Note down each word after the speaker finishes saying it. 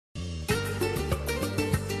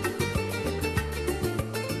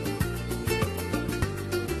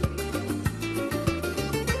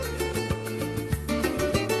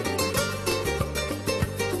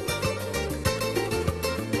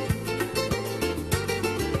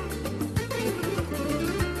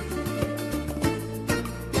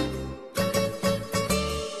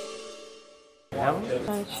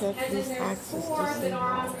to check this axis to see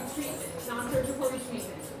how.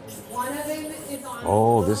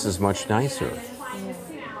 Oh, this is much nicer.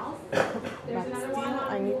 Yeah. But still,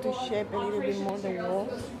 I need to shape a little bit more the wall.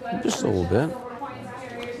 Just a little bit.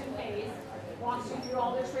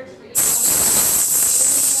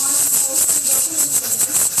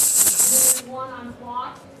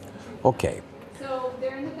 Okay.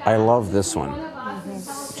 I love this one.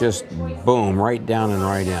 Just boom, right down and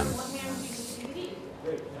right in.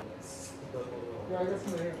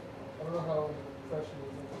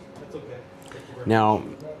 Now,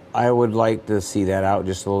 I would like to see that out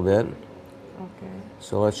just a little bit. Okay.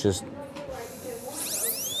 So let's just...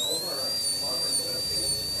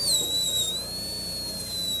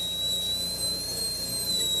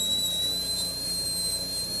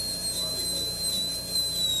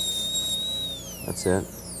 That's it.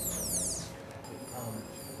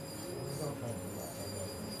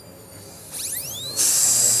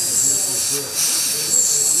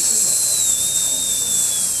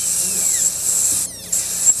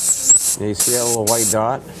 Now you see that little white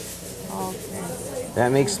dot? Okay.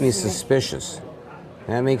 That makes me suspicious.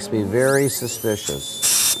 That makes me very suspicious.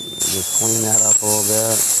 Just clean that up a little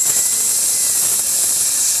bit.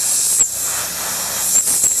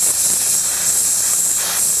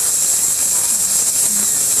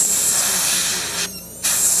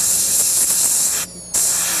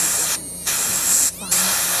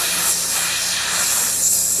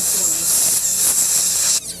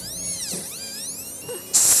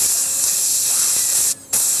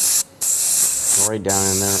 Right down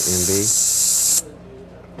in there, MB.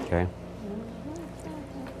 Okay.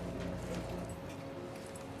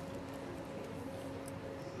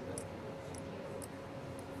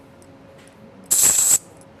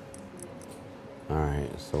 All right,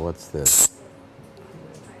 so what's this?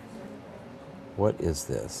 What is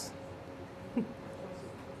this?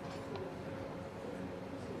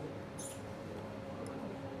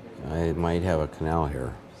 I might have a canal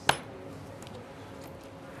here.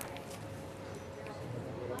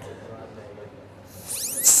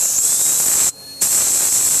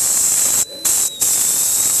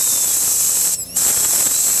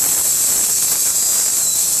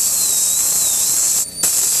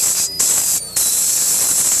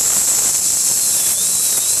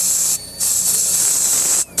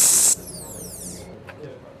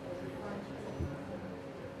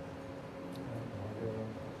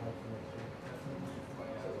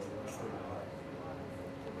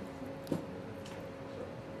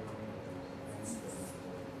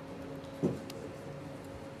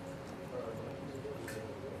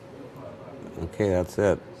 Okay, that's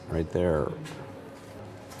it, right there.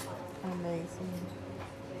 Amazing.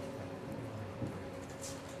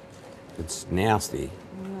 It's nasty.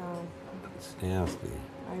 No. It's nasty.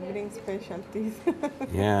 I bring special teeth.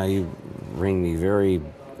 Yeah, you bring me very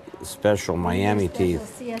special Miami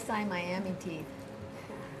teeth. CSI Miami teeth.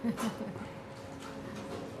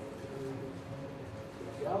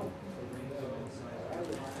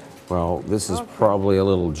 Well, this is probably a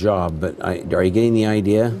little job, but are you getting the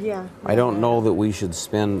idea? Yeah. I don't know that we should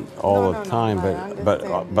spend all the time,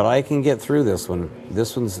 but I can get through this one.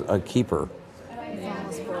 This one's a keeper.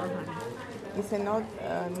 It's not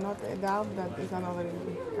a doubt that is another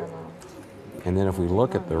canal. And then if we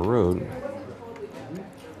look at the root,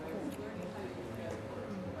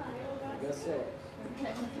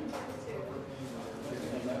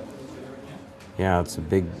 yeah, it's a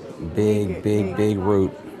big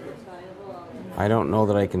root. I don't know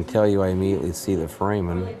that I can tell you I immediately see the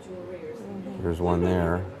foramen. There's one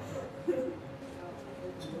there.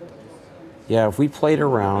 Yeah, if we played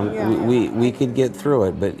around, we could get through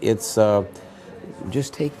it, but it's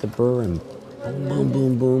just take the burr and boom, boom,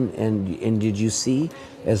 boom, boom, and did you see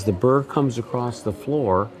as the burr comes across the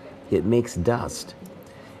floor, it makes dust,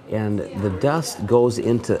 and the dust goes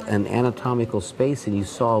into an anatomical space, and you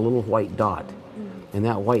saw a little white dot, and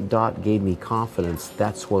that white dot gave me confidence.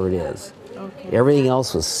 That's where it is. Okay. Everything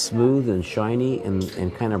else was smooth and shiny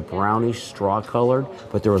and kind of brownish straw colored,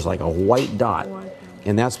 but there was like a white dot.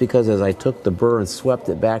 And that's because as I took the burr and swept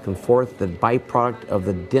it back and forth, the byproduct of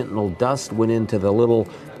the dentinal dust went into the little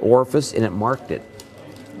orifice and it marked it.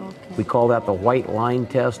 Okay. We call that the white line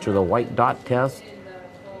test or the white dot test.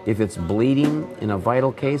 If it's bleeding in a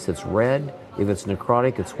vital case, it's red. If it's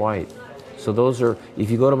necrotic, it's white. So those are, if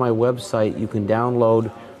you go to my website, you can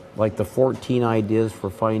download like the 14 ideas for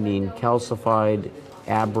finding calcified,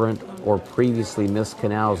 aberrant, or previously missed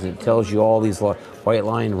canals, and it tells you all these white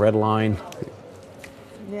line, red line,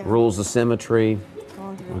 rules of symmetry.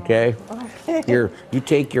 Okay? Here, you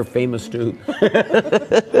take your famous tube.